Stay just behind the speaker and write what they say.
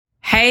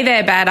Hey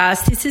there,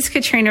 badass. This is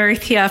Katrina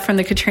Ruth here from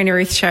The Katrina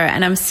Ruth Show,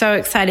 and I'm so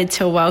excited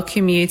to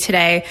welcome you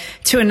today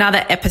to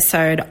another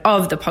episode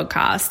of the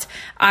podcast.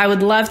 I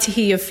would love to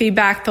hear your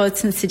feedback,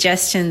 thoughts, and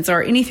suggestions,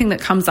 or anything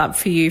that comes up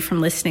for you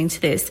from listening to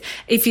this.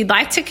 If you'd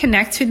like to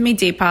connect with me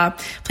deeper,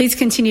 please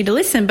continue to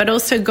listen, but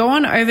also go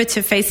on over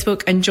to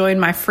Facebook and join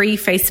my free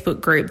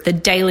Facebook group, the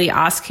Daily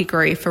Ask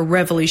Hickory for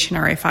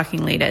Revolutionary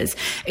Fucking Leaders.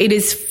 It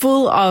is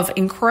full of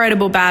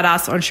incredible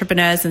badass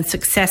entrepreneurs and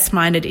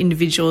success-minded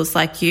individuals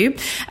like you,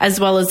 as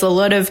well as a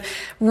lot of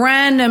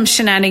random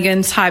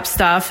shenanigans type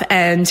stuff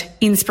and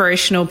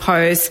inspirational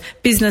posts,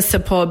 business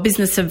support,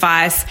 business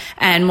advice,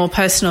 and more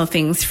personal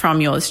things from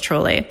yours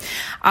truly.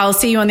 I'll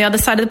see you on the other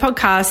side of the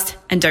podcast.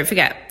 And don't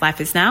forget, life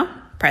is now.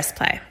 Press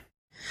play.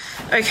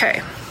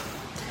 Okay.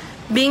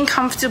 Being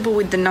comfortable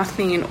with the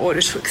nothing in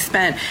order to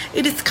expand.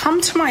 It has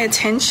come to my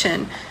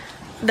attention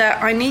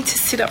that I need to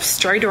sit up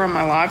straighter on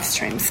my live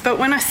streams. But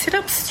when I sit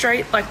up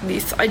straight like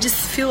this, I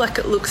just feel like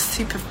it looks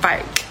super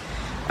fake.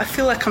 I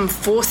feel like I'm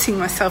forcing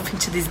myself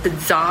into this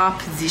bizarre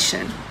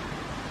position.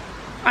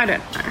 I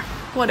don't know.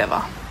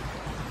 Whatever.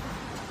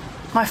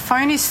 My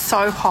phone is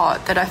so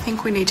hot that I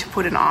think we need to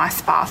put an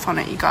ice bath on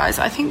it, you guys.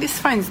 I think this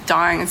phone's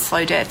dying a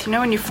slow death. You know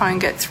when your phone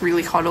gets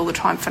really hot all the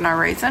time for no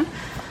reason?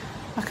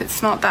 Like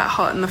it's not that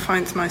hot and the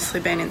phone's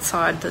mostly been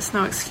inside. There's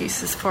no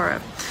excuses for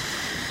it.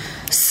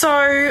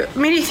 So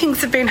many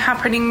things have been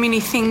happening, many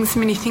things.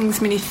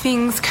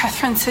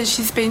 Catherine says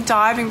she's been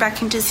diving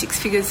back into six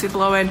figures with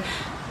Lowen.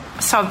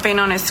 So I've been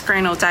on her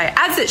screen all day,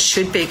 as it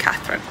should be,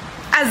 Catherine.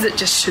 As it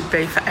just should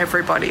be for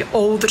everybody,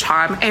 all the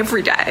time,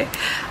 every day.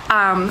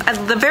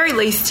 At the very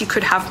least, you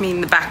could have me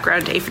in the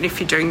background, even if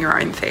you're doing your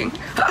own thing.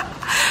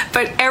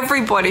 But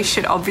everybody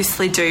should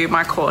obviously do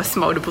my course,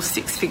 Multiple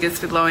Six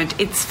Figures with Lowen.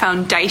 It's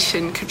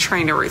foundation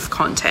Katrina Ruth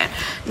content.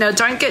 Now,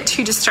 don't get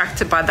too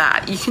distracted by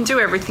that. You can do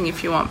everything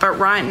if you want, but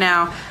right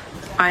now,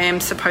 I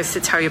am supposed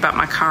to tell you about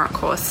my current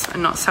course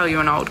and not sell you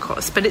an old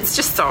course. But it's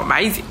just so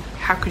amazing.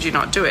 How could you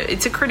not do it?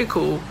 It's a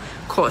critical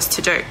course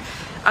to do.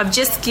 I've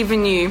just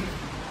given you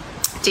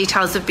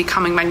details of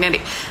becoming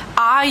magnetic.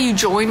 Are you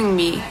joining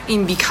me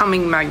in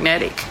becoming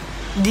magnetic?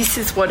 This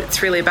is what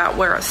it's really about,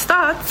 where it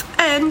starts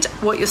and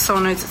what your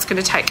soul knows it's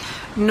going to take,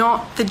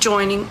 not the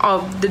joining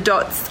of the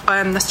dots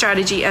and the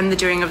strategy and the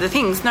doing of the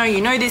things. No, you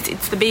know this.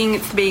 It's the being.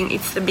 It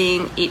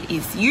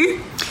is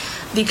you.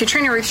 The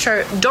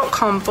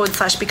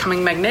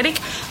KatrinaRuthShow.com/becoming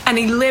magnetic, an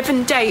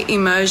 11-day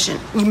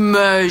immersion.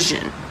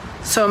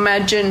 So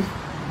imagine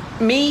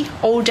me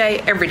all day,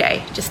 every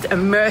day, just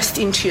immersed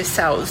into your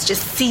cells,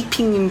 just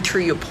seeping in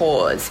through your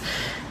pores.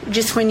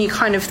 Just when you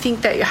kind of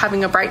think that you're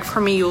having a break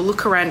from me, you'll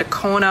look around a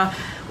corner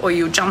or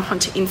you'll jump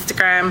onto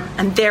Instagram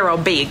and there I'll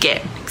be again,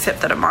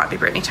 except that it might be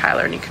Brittany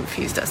Taylor and you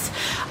confused us.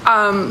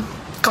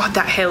 God,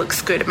 that hair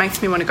looks good. It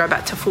makes me want to go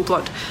back to full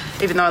blonde,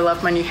 even though I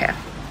love my new hair.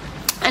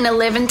 An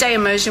 11-day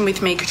immersion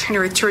with me, Katrina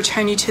Ruth, to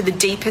return you to the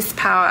deepest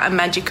power and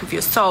magic of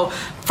your soul,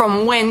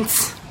 from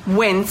whence,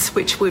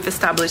 which we've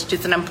established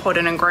is an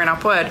important and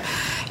grown-up word,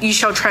 you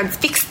shall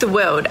transfix the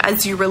world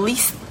as you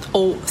release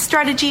all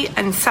strategy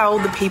and sell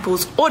the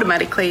people's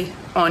automatically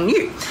on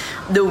you,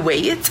 the way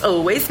it's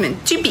always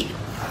meant to be.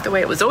 The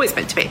way it was always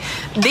meant to be.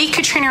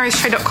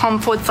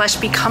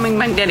 TheKatrinaRuthShow.com/becoming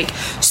magnetic.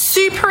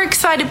 Super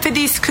excited for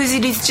this because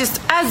it is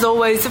just, as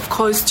always, of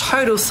course,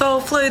 total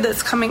soul flow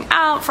that's coming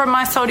out from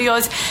my soul to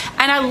yours.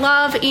 And I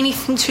love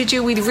anything to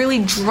do with really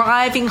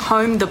driving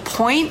home the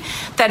point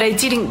that I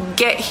didn't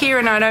get here,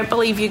 and I don't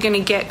believe you're going to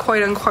get,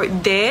 quote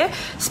unquote, there,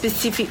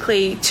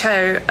 specifically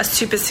to a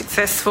super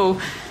successful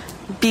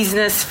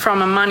business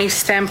from a money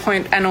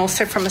standpoint and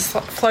also from a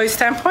flow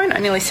standpoint. I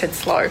nearly said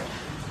slow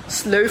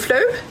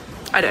flow.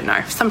 I don't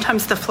know.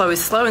 Sometimes the flow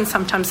is slow and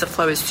sometimes the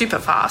flow is super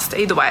fast.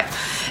 Either way,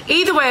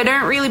 I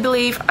don't really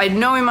believe, I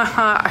know in my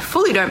heart, I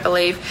fully don't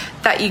believe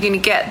that you're going to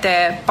get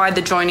there by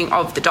the joining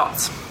of the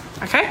dots.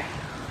 Okay?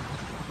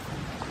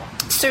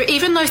 So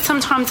even though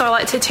sometimes I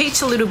like to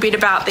teach a little bit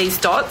about these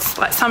dots,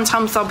 like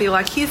sometimes I'll be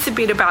like, here's a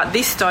bit about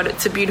this dot.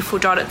 It's a beautiful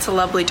dot. It's a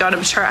lovely dot.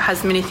 I'm sure it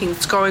has many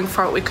things going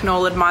for it. We can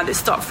all admire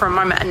this dot for a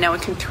moment and now we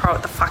can throw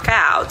it the fuck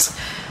out.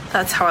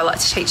 That's how I like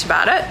to teach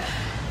about it.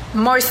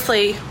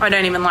 Mostly, I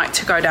don't even like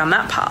to go down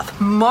that path.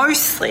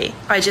 Mostly,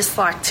 I just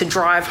like to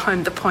drive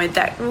home the point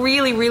that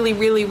really,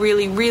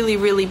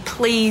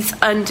 please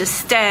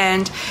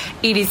understand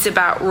it is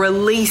about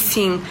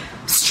releasing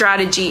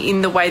strategy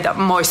in the way that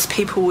most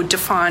people would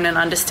define and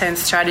understand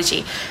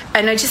strategy.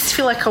 And I just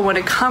feel like I want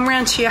to come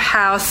around to your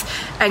house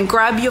and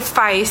grab your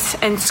face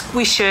and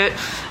squish it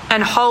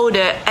and hold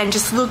it and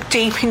just look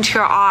deep into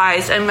your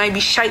eyes and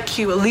maybe shake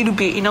you a little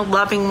bit in a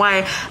loving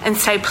way and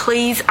say,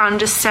 please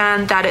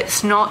understand that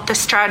it's not the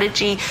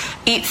strategy,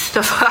 it's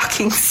the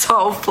fucking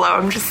soul flow.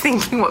 I'm just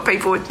thinking what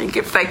people would think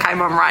if they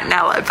came on right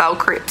now, like Val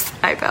Cripps.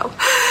 Hey, Val.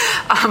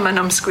 And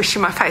I'm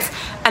squishing my face.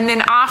 And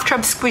then after I've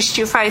squished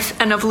your face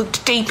and I've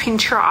looked deep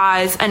into your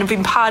eyes and I've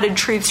imparted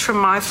truths from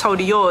my soul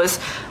to yours,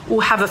 we'll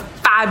have a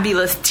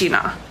fabulous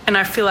dinner. And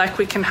I feel like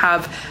we can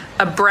have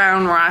a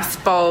brown rice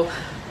bowl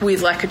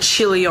with like a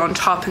chili on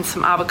top and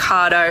some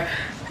avocado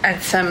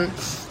and some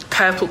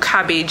purple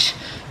cabbage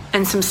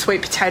and some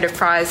sweet potato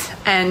fries.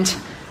 And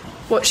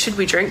what should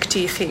we drink, do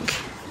you think?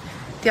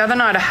 The other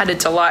night I had a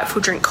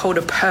delightful drink called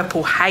a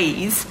purple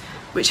haze,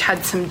 which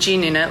had some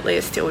gin in it.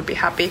 Leah still would be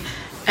happy.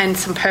 And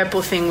some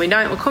purple thing. We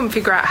couldn't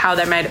figure out how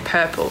they made it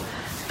purple.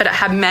 But it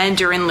had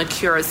mandarin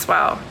liqueur as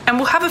well. And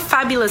we'll have a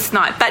fabulous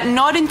night, but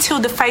not until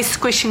the face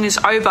squishing is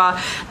over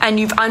and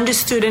you've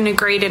understood and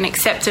agreed and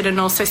accepted and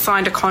also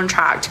signed a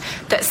contract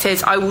that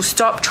says, I will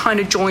stop trying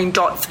to join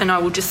dots and I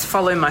will just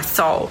follow my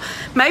soul.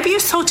 Maybe your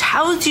soul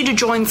tells you to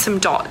join some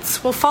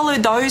dots. Well, follow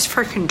those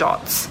freaking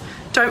dots.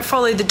 Don't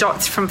follow the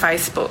dots from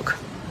Facebook,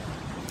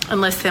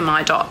 unless they're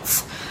my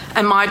dots.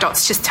 And my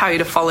dots just tell you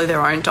to follow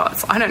their own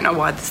dots. I don't know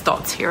why there's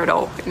dots here at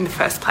all in the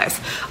first place.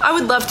 I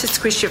would love to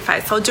squish your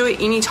face. I'll do it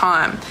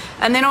anytime.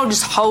 And then I'll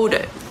just hold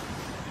it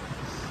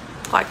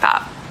like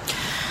that.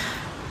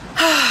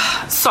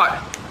 So,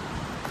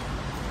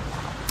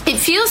 it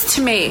feels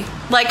to me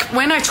like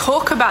when I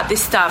talk about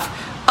this stuff,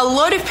 a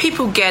lot of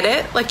people get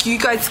it. Like, you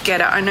guys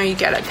get it. I know you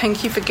get it.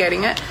 Thank you for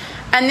getting it.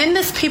 And then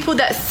there's people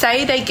that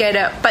say they get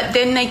it, but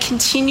then they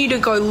continue to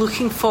go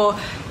looking for,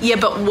 yeah,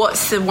 but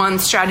what's the one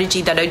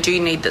strategy that I do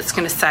need that's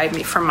going to save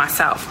me from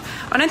myself?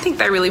 I don't think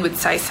they really would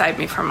say save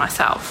me from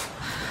myself,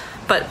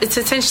 but it's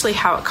essentially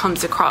how it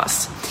comes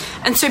across.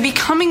 And so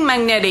becoming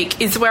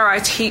magnetic is where I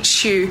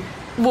teach you,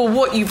 well,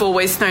 what you've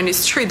always known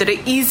is true, that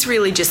it is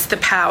really just the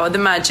power, the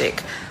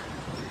magic,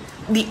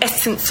 the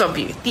essence of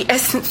you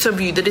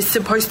that is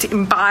supposed to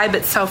imbibe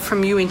itself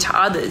from you into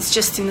others,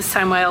 just in the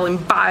same way I'll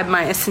imbibe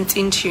my essence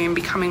into you in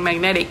becoming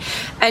magnetic.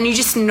 And you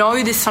just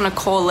know this on a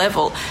core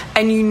level,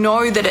 and you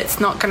know that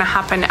it's not going to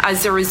happen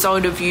as a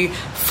result of you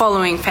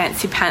following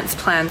fancy pants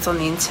plans on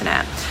the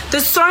internet.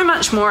 There's so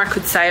much more I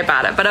could say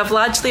about it, but I've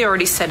largely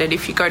already said it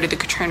if you go to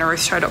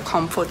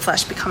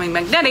thekatrinaruthshow.com/becoming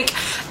magnetic,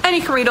 and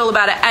you can read all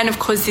about it. And of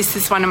course, this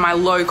is one of my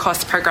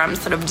low-cost programs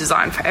that I've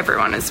designed for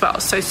everyone as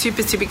well. So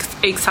super, super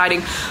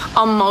exciting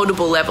on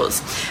multiple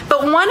levels.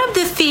 But one of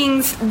the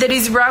things that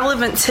is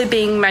relevant to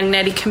being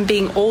magnetic and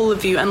being all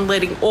of you and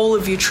letting all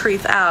of your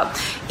truth out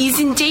is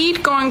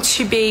indeed going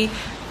to be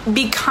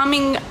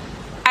becoming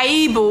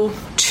able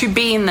to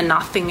be in the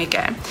nothing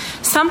again.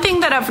 Something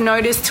that I've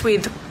noticed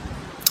with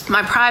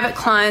my private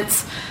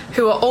clients,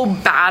 who are all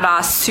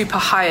badass, super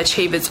high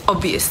achievers,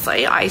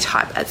 obviously, I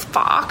type as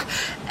fuck,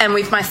 and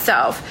with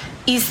myself,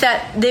 is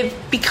that there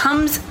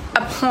becomes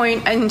a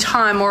point in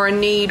time or a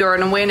need or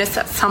an awareness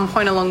at some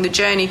point along the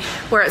journey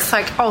where it's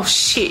like, oh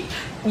shit,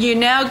 you're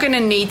now going to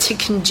need to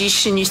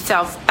condition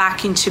yourself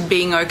back into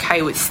being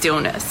okay with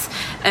stillness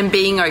and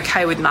being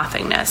okay with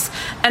nothingness.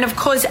 And of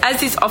course,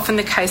 as is often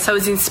the case, I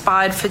was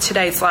inspired for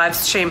today's live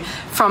stream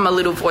from a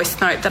little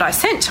voice note that I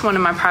sent to one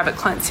of my private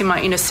clients in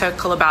my inner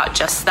circle about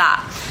just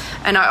that.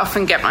 And I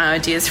often get my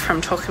ideas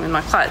from talking with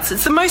my clients.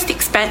 It's the most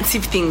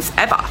expansive things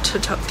ever to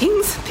talk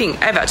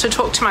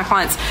to my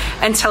clients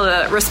and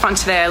respond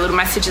to their little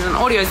messages and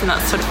audios and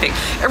that sort of thing.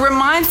 It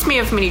reminds me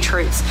of many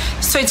truths.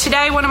 So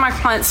today, one of my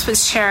clients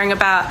was sharing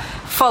about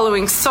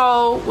following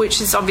soul,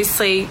 which is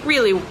obviously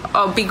really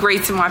a big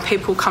reason why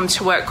people come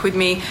to work with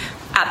me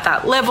at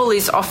that level,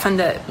 is often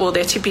that, well,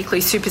 they're typically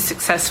super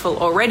successful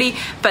already,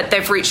 but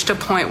they've reached a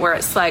point where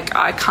it's like,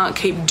 I can't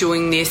keep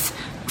doing this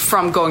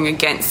from going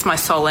against my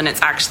soul, and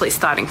it's actually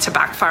starting to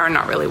backfire and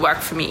not really work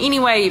for me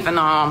anyway, even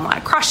though I'm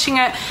like crushing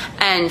it.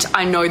 And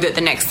I know that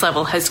the next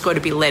level has got to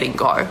be letting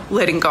go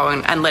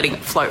and letting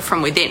it float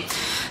from within.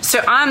 So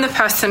I'm the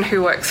person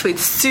who works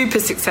with super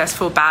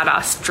successful,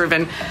 badass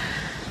driven,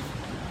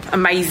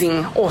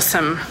 amazing,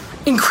 awesome,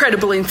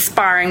 incredible,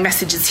 inspiring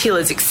messages,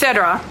 healers,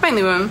 etc.,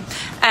 mainly women,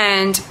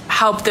 and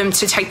help them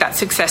to take that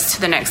success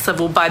to the next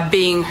level by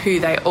being who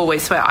they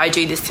always were. I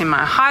do this in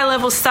my high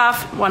level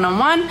stuff,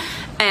 one-on-one,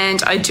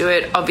 and I do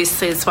it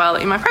obviously as well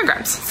in my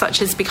programs,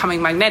 such as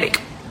Becoming Magnetic.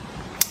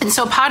 And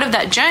so part of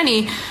that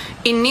journey,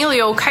 in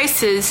nearly all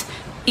cases,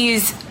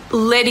 is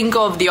letting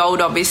go of the old,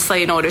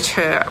 obviously, in order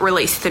to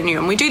release the new.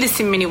 And we do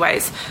this in many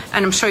ways,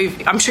 and I'm sure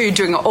you're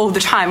doing it all the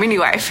time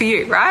anyway for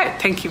you, right?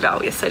 Thank you,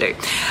 Val. Yes, I do.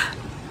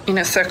 In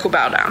a circle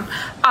bow down.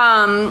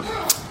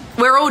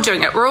 We're all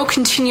doing it. We're all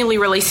continually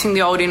releasing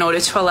the old in order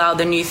to allow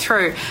the new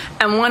through.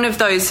 And one of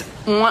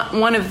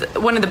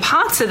the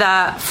parts of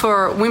that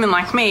for women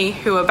like me,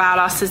 who are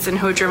badasses and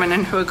who are driven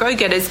and who are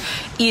go-getters,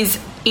 is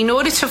in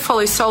order to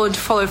follow soul and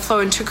to follow flow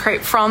and to create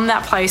from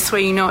that place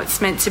where you know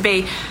it's meant to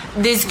be,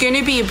 there's going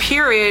to be a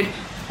period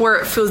where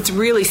it feels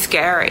really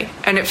scary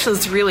and it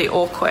feels really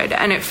awkward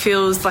and it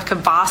feels like a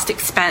vast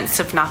expanse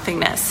of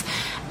nothingness.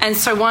 And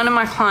so one of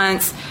my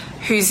clients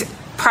who's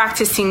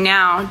practicing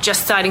now,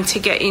 just starting to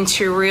get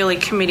into really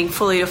committing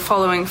fully to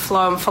following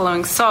flow and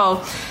following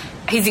soul,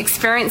 he's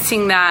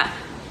experiencing that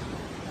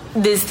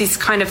there's this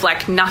kind of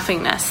like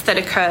nothingness that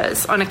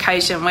occurs on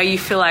occasion where you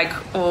feel like,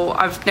 oh,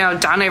 I've now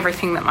done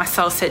everything that my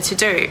soul said to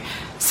do,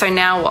 so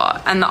now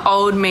what? And the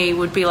old me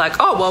would be like,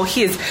 oh, well,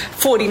 here's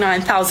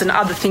 49,000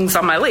 other things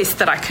on my list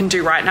that I can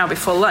do right now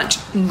before lunch,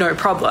 no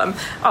problem.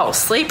 Oh,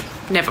 sleep?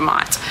 Never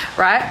mind,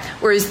 right?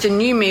 Whereas the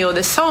new me or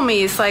the soul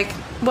me is like,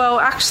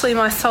 well, actually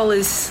my soul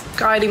is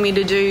guiding me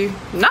to do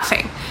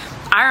nothing.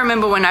 I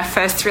remember when I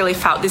first really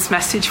felt this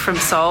message from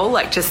soul,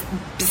 like just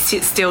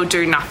sit still,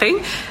 do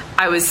nothing.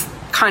 I was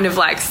kind of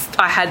like,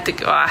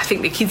 I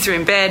think the kids were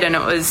in bed, and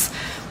it was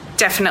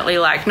definitely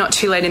like not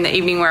too late in the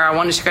evening where I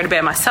wanted to go to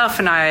bed myself,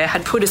 and I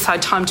had put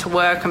aside time to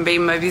work and be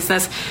in my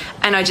business,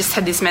 and I just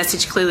had this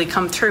message clearly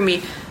come through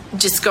me,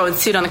 just go and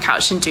sit on the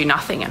couch and do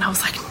nothing. And I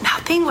was like,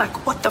 nothing?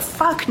 Like, what the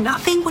fuck?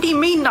 Nothing? What do you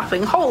mean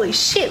nothing? Holy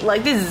shit,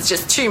 like this is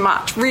just too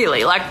much,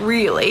 really. Like,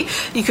 really?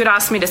 You could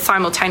ask me to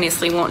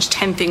simultaneously launch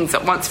 10 things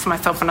at once for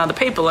myself and other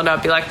people, and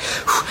I'd be like,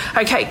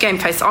 okay, game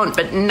face on,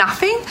 but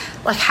nothing?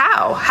 Like,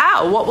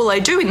 how? What will I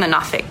do in the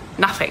nothing?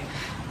 Nothing.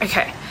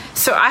 Okay.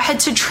 So I had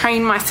to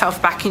train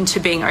myself back into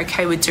being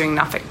okay with doing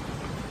nothing.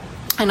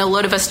 And a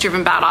lot of us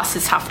driven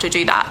badasses have to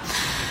do that.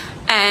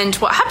 And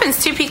what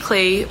happens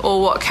typically,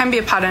 or what can be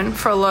a pattern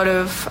for a lot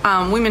of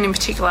women in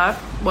particular,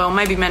 well,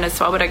 maybe men as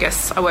well, but I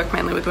guess I work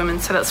mainly with women,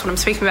 so that's what I'm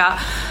speaking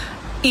about,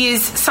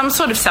 is some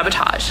sort of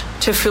sabotage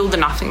to fill the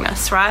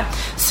nothingness, right?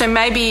 So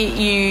maybe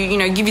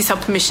you give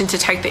yourself permission to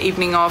take the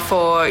evening off,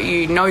 or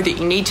you know that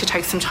you need to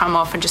take some time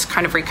off and just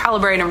kind of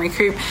recalibrate and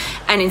recoup,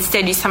 and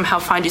instead you somehow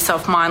find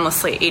yourself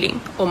mindlessly eating,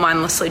 or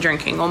mindlessly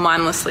drinking, or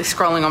mindlessly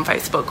scrolling on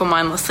Facebook, or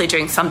mindlessly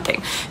doing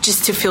something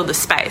just to fill the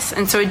space.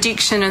 And so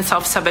addiction and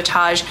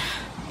self-sabotage,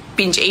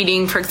 binge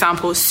eating, for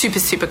example, is super,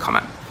 super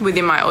common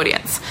within my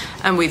audience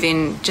and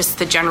within just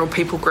the general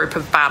people group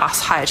of badass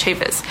high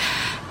achievers.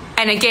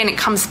 And again, it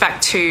comes back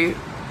to,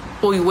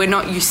 well, we're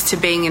not used to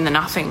being in the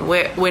nothing.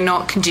 We're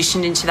not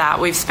conditioned into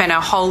that. We've spent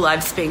our whole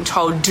lives being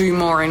told, do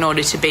more in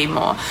order to be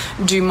more.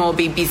 Do more,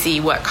 be busy,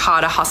 work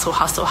harder, hustle,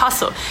 hustle,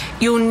 hustle.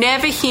 You'll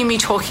never hear me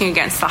talking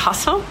against the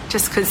hustle,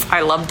 just because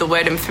I love the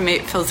word and for me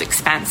it feels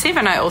expansive,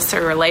 and I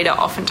also relate it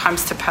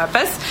oftentimes to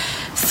purpose.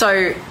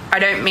 So I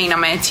don't mean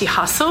I'm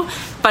anti-hustle,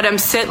 but I'm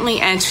certainly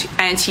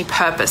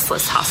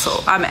anti-purposeless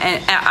hustle.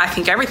 And I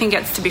think everything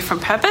gets to be from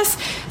purpose.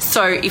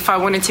 So if I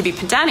wanted to be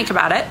pedantic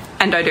about it,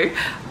 and I do,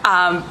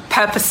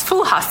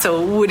 purposeful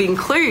hustle would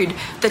include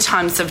the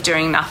times of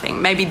doing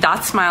nothing. Maybe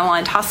that's my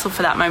aligned hustle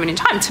for that moment in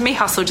time. To me,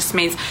 hustle just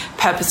means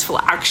purposeful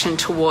action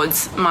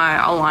towards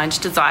my aligned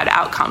desired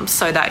outcome.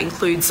 So that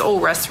includes all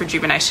rest,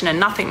 rejuvenation, and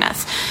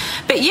nothingness.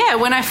 But yeah,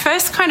 when I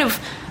first kind of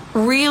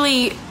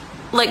really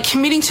like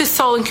committing to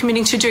soul and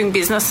committing to doing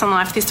business and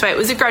life this way, it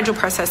was a gradual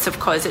process, of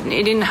course. It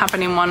didn't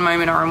happen in one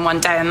moment or in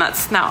one day, and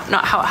that's not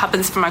how it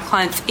happens for my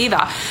clients either.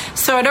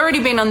 So I'd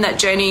already been on that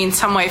journey in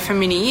some way for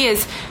many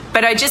years,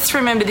 but I just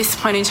remember this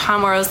point in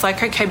time where I was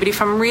like, okay, but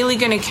if I'm really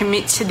going to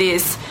commit to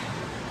this,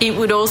 it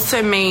would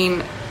also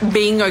mean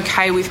being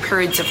okay with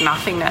periods of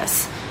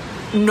nothingness,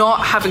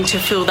 not having to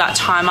fill that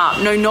time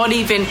up. No, not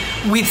even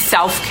with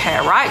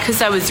self-care, right?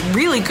 Because I was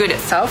really good at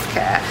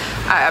self-care.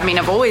 I mean,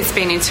 I've always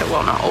been into,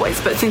 well, not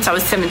always, but since I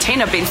was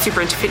 17, I've been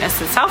super into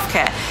fitness and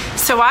self-care.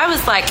 So I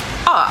was like,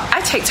 oh,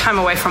 I take time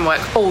away from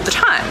work all the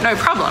time. No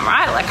problem,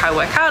 right? Like I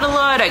work out a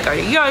lot, I go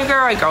to yoga,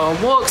 I go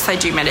on walks, I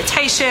do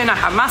meditation, I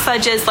have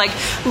massages. Like,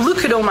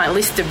 look at all my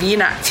list of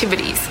yin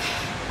activities.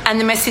 And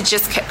the message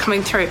just kept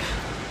coming through.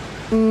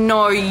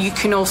 No, you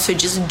can also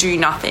just do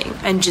nothing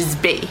and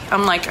just be.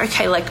 I'm like,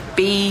 okay, like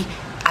be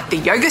at the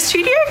yoga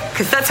studio,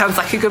 because that sounds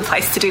like a good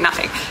place to do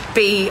nothing.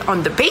 Be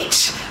on the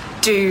beach,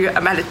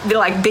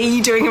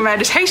 be doing a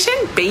meditation,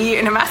 be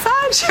in a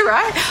massage,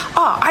 right?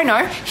 Oh, I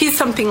know, here's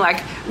something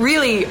like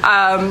really,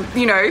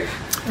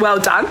 well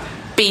done.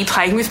 Be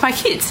playing with my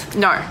kids.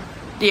 No.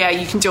 Yeah,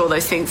 you can do all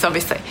those things,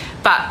 obviously,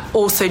 but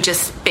also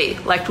just be,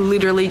 like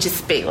literally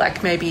just be,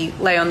 like maybe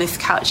lay on this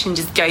couch and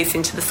just gaze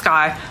into the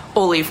sky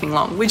all evening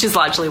long, which is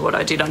largely what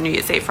I did on New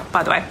Year's Eve,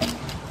 by the way,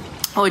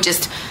 or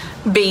just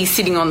be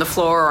sitting on the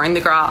floor or in the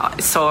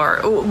grass or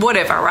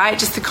whatever, right?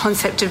 Just the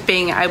concept of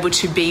being able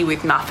to be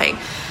with nothing.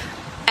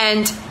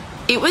 And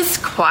it was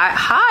quite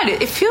hard.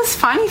 It feels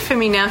funny for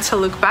me now to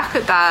look back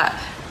at that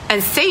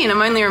and see, and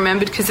I'm only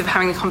remembered because of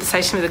having a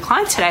conversation with a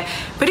client today,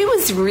 but it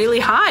was really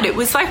hard. It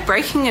was like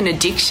breaking an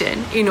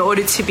addiction in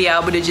order to be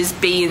able to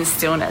just be in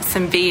stillness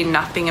and be in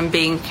nothing and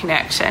be in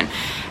connection.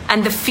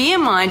 And the fear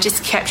mind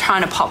just kept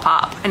trying to pop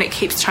up, and it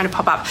keeps trying to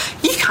pop up.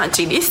 You can't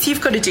do this,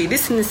 you've got to do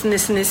this and this and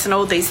this and this and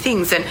all these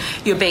things, and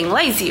you're being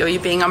lazy or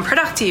you're being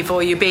unproductive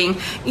or you're being,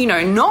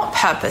 not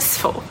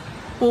purposeful.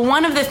 Well,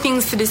 one of the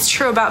things that is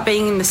true about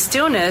being in the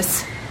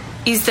stillness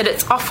is that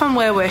it's often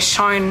where we're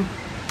shown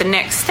the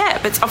next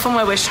step. It's often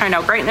where we're shown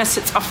our greatness.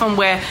 It's often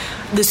where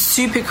the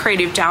super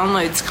creative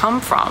downloads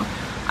come from.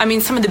 I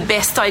mean, some of the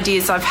best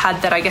ideas I've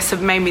had that I guess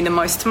have made me the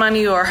most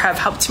money or have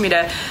helped me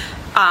to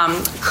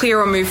clear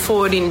or move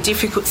forward in a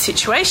difficult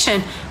situation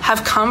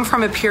have come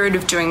from a period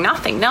of doing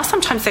nothing. Now,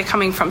 sometimes they're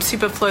coming from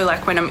super flow,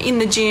 like when I'm in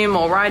the gym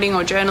or writing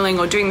or journaling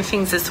or doing the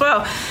things as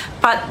well.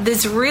 But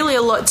there's really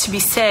a lot to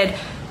be said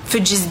for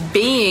just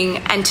being,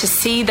 and to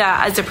see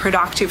that as a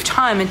productive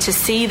time, and to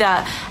see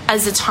that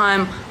as a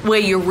time where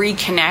you're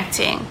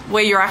reconnecting,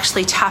 where you're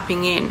actually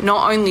tapping in,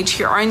 not only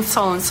to your own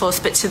soul and source,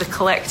 but to the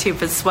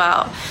collective as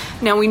well.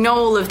 Now, we know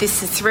all of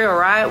this is real,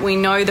 right? We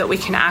know that we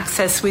can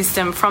access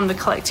wisdom from the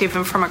collective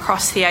and from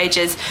across the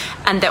ages,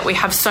 and that we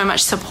have so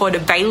much support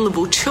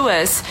available to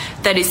us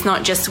that it's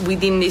not just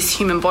within this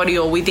human body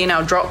or within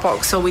our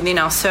Dropbox or within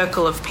our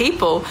circle of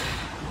people.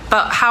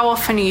 But how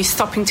often are you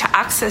stopping to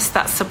access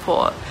that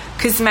support?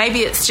 Because maybe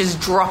it's just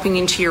dropping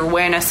into your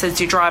awareness as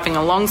you're driving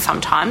along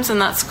sometimes,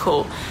 and that's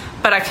cool.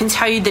 But I can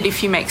tell you that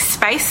if you make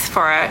space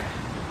for it,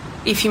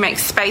 if you make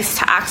space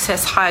to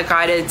access higher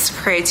guidance,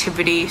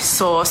 creativity,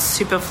 source,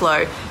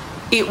 superflow,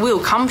 it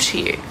will come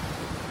to you.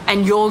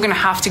 And you're going to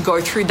have to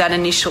go through that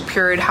initial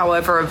period,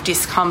 however, of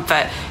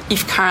discomfort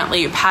if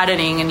currently your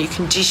patterning and your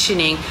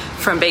conditioning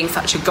from being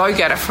such a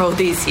go-getter for all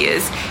these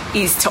years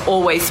is to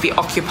always be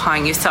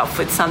occupying yourself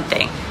with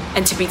something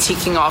and to be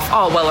ticking off,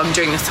 oh, well, I'm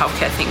doing the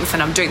self-care things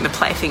and I'm doing the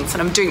play things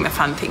and I'm doing the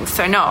fun things.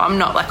 So no, I'm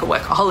not like a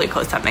workaholic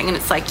or something. And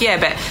it's like, yeah,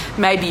 but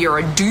maybe you're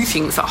a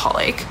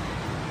do-things-aholic,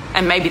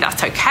 and maybe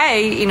that's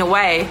okay in a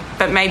way,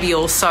 but maybe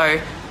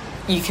also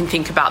you can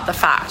think about the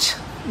fact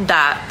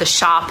that the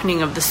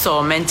sharpening of the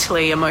saw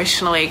mentally,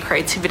 emotionally,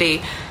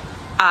 creatively,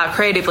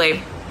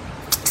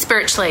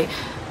 spiritually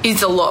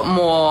is a lot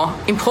more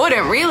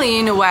important, really,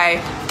 in a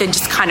way, than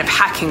just kind of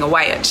hacking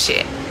away at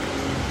shit.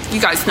 You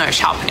guys know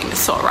sharpening the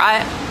saw,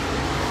 right?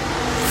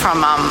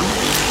 From,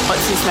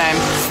 what's his name?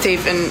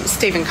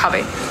 Stephen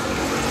Covey.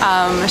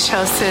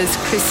 Michelle says,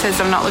 Chris says,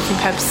 I'm not looking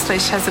purposely.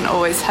 She hasn't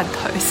always had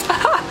those.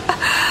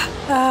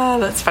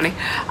 That's funny.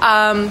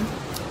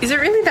 Is it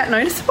really that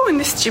noticeable in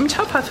this gym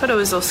top? I thought it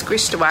was all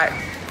squished away.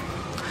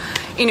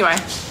 Anyway,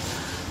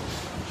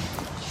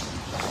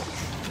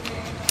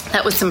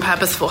 that was some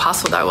purposeful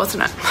hustle though,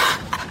 wasn't it?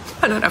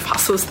 I don't know if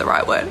hustle is the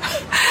right word.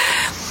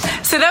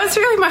 So that was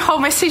really my whole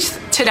message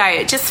today.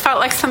 It just felt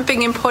like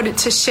something important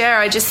to share.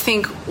 I just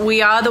think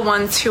we are the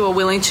ones who are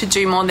willing to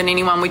do more than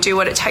anyone. We do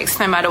what it takes,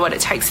 no matter what it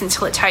takes,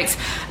 until it takes.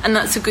 And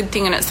that's a good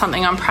thing, and it's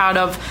something I'm proud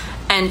of.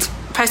 And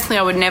personally,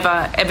 I would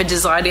never, ever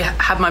desire to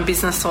have my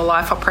business or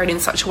life operate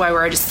in such a way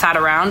where I just sat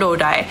around all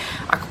day.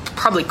 I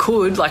probably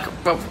could, I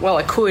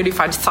could if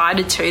I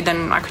decided to,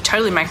 then I could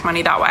totally make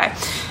money that way.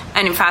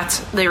 And in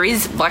fact, there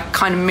is like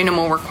kind of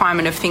minimal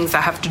requirement of things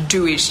I have to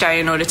do each day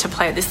in order to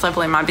play at this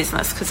level in my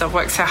business, because I've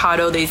worked so hard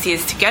all these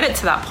years to get it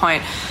to that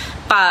point.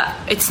 But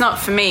it's not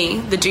for me,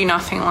 the do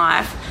nothing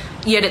life.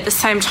 Yet at the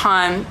same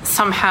time,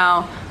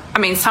 sometimes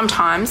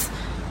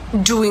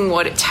doing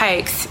what it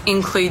takes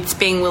includes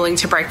being willing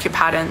to break your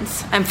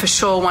patterns. And for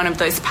sure, one of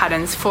those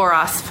patterns for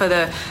us, for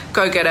the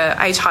go-getter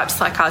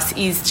A-types like us,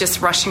 is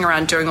just rushing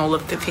around doing all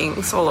of the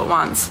things all at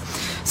once.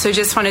 So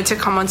just wanted to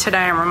come on today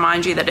and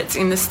remind you that it's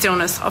in the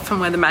stillness often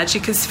where the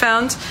magic is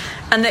found,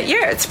 and that,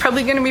 yeah, it's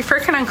probably going to be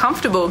freaking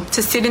uncomfortable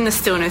to sit in the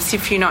stillness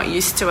if you're not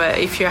used to it,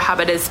 if your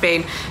habit has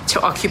been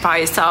to occupy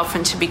yourself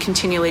and to be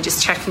continually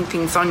just checking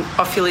things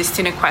off your list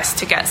in a quest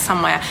to get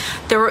somewhere.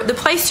 The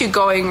place you're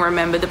going,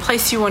 remember, the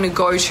place you want to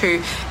go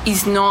to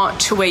is not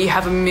to where you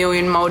have a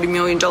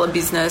multi-million-dollar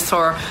business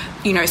or,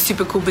 you know,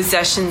 super cool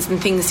possessions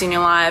and things in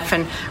your life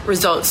and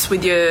results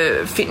with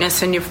your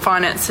fitness and your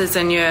finances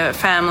and your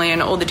family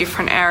and all the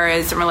different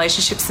areas and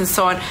relationships and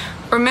so on.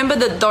 Remember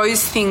that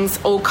those things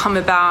all come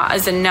about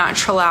as a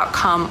natural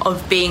outcome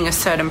of being a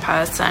certain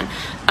person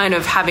and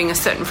of having a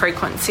certain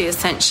frequency,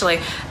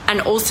 essentially.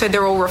 And also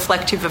they're all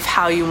reflective of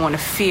how you want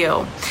to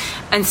feel.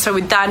 And so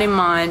with that in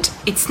mind,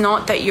 it's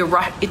not that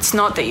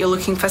you're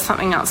looking for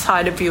something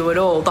outside of you at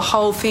all. The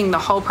whole thing, the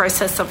whole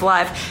process of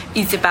life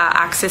is about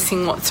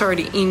accessing what's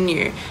already in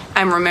you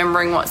and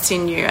remembering what's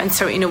in you. And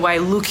so in a way,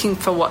 looking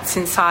for what's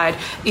inside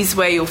is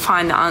where you'll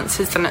find the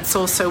answers, and it's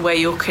also where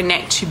you'll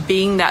connect to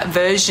being that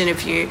version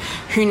of you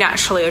who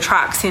naturally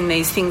attracts in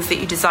these things that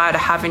you desire to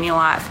have in your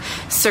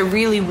life. So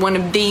really one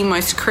of the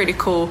most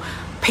critical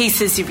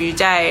pieces of your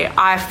day,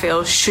 I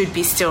feel, should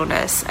be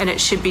stillness, and it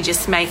should be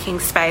just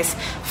making space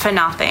for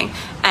nothing.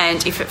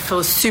 And if it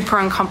feels super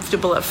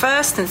uncomfortable at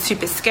first and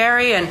super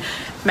scary, and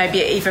maybe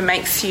it even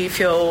makes you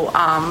feel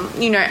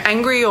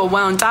angry or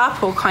wound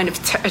up or kind of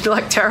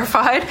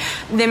terrified,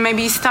 then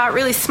maybe you start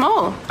really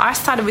small. I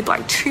started with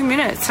 2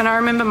 minutes, and I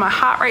remember my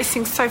heart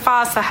racing so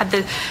fast. I had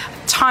the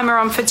timer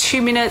on for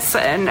 2 minutes,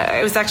 and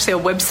it was actually a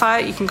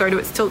website. You can go to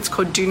it still. It's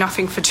called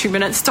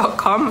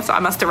donothingfor2minutes.com. So I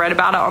must have read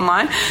about it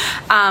online.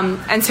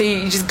 And so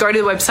you just go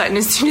to the website, and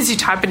as soon as you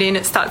type it in,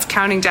 it starts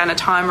counting down a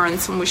timer and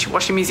some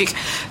wishy-washy music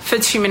for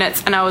 2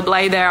 minutes. And I would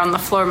lay there on the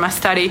floor of my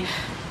study,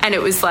 and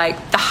it was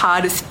like the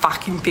hardest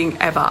fucking thing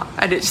ever.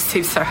 And it just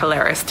seems so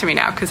hilarious to me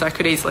now, because I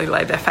could easily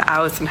lay there for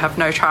hours and have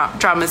no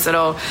dramas at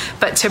all.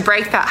 But to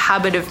break that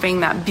habit of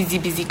being that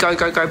busy, go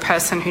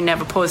person who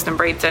never paused and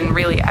breathed and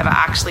really ever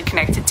actually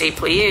connected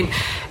deeply in,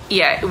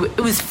 yeah,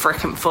 it was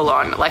freaking full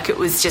on. It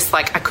was just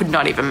I could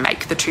not even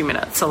make the 2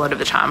 minutes a lot of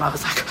the time. I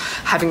was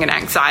having an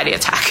anxiety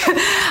attack.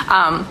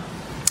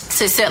 So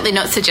So certainly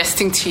not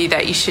suggesting to you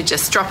that you should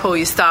just drop all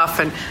your stuff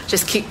and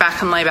just kick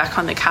back and lay back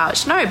on the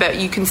couch. No, but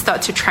you can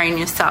start to train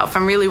yourself.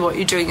 And really what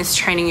you're doing is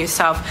training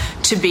yourself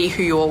to be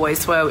who you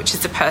always were, which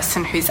is a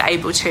person who's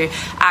able to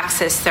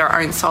access their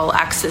own soul,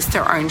 access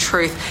their own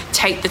truth,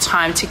 take the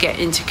time to get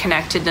into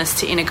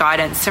connectedness to inner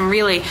guidance and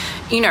really,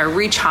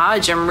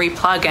 recharge and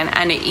replug.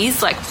 And it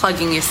is like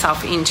plugging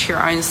yourself into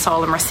your own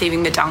soul and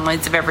receiving the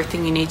downloads of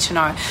everything you need to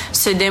know.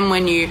 So then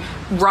when you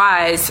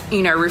rise,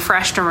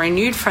 refreshed and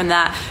renewed from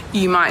that,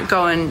 you might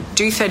go and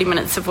do 30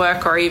 minutes of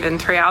work or even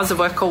 3 hours of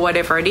work or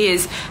whatever it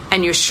is,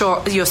 and your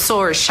saw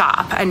is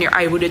sharp and you're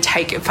able to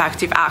take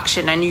effective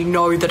action and you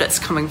know that it's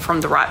coming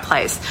from the right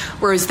place.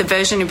 Whereas the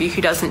version of you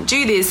who doesn't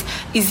do this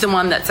is the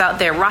one that's out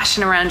there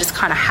rushing around just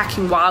kind of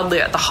hacking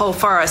wildly at the whole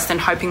forest and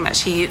hoping that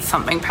she hits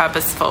something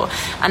purposeful.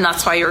 And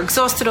that's why you're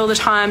exhausted all the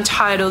time,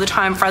 tired all the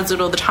time,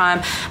 frazzled all the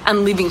time,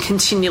 and living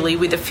continually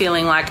with a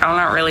feeling like, I'm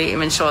not really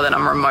even sure that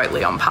I'm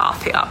remotely on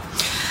path here.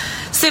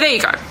 So there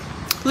you go.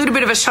 A little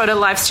bit of a shorter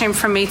live stream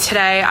from me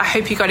today. I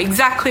hope you got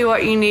exactly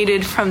what you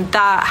needed from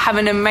that. Have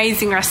an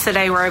amazing rest of the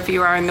day wherever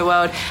you are in the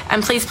world.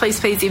 And please, please,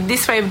 please, if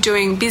this way of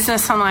doing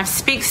business on life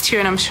speaks to you,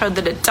 and I'm sure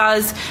that it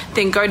does,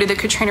 then go to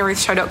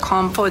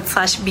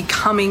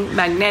thekatrinaruthshow.com/becoming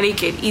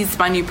magnetic. It is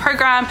my new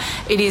program.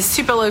 It is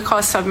super low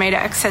cost, so I've made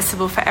it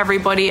accessible for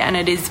everybody, and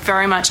it is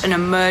very much an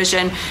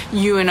immersion,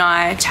 you and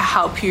I, to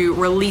help you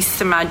release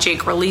the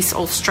magic, release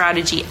all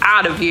strategy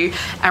out of you,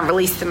 and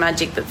release the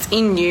magic that's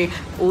in you,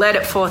 let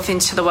it forth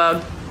into the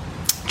world,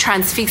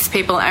 transfix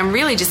people, and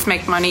really just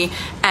make money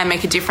and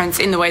make a difference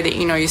in the way that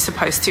you're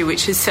supposed to,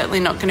 which is certainly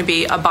not going to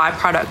be a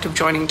byproduct of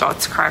joining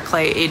dots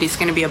correctly. It is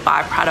going to be a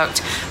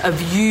byproduct of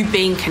you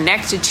being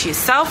connected to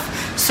yourself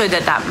so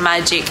that that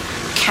magic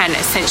can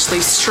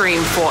essentially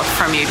stream forth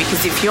from you.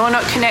 Because if you're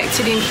not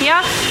connected in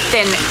here,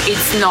 then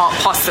it's not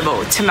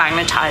possible to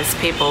magnetize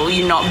people.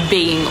 You're not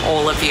being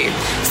all of you.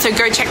 So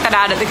go check that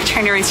out at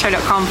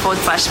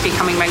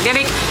thekatrinaruthshow.com/becoming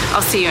magnetic.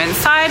 I'll see you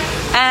inside,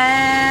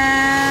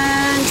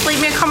 and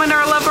leave me a comment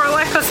or a love or a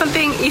like or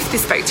something if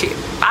this spoke to you.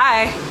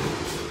 Bye.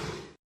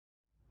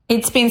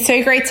 It's been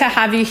so great to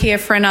have you here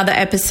for another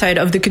episode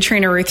of the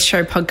Katrina Ruth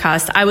Show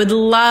podcast. I would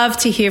love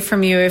to hear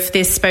from you if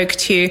this spoke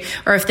to you,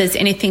 or if there's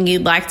anything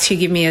you'd like to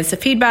give me as a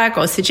feedback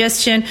or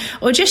suggestion,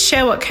 or just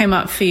share what came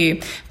up for you.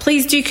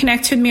 Please do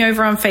connect with me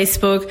over on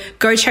Facebook.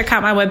 Go check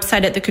out my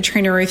website at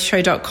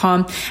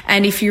thekatrinaruthshow.com.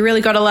 And if you really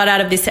got a lot out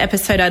of this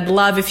episode, I'd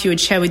love if you would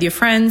share with your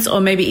friends,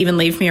 or maybe even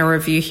leave me a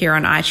review here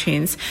on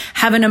iTunes.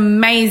 Have an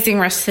amazing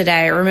rest of the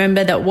day.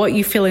 Remember that what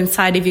you feel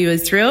inside of you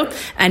is real,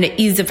 and it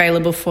is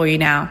available for you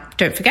now.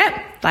 Don't forget,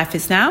 life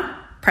is now.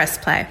 Press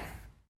play.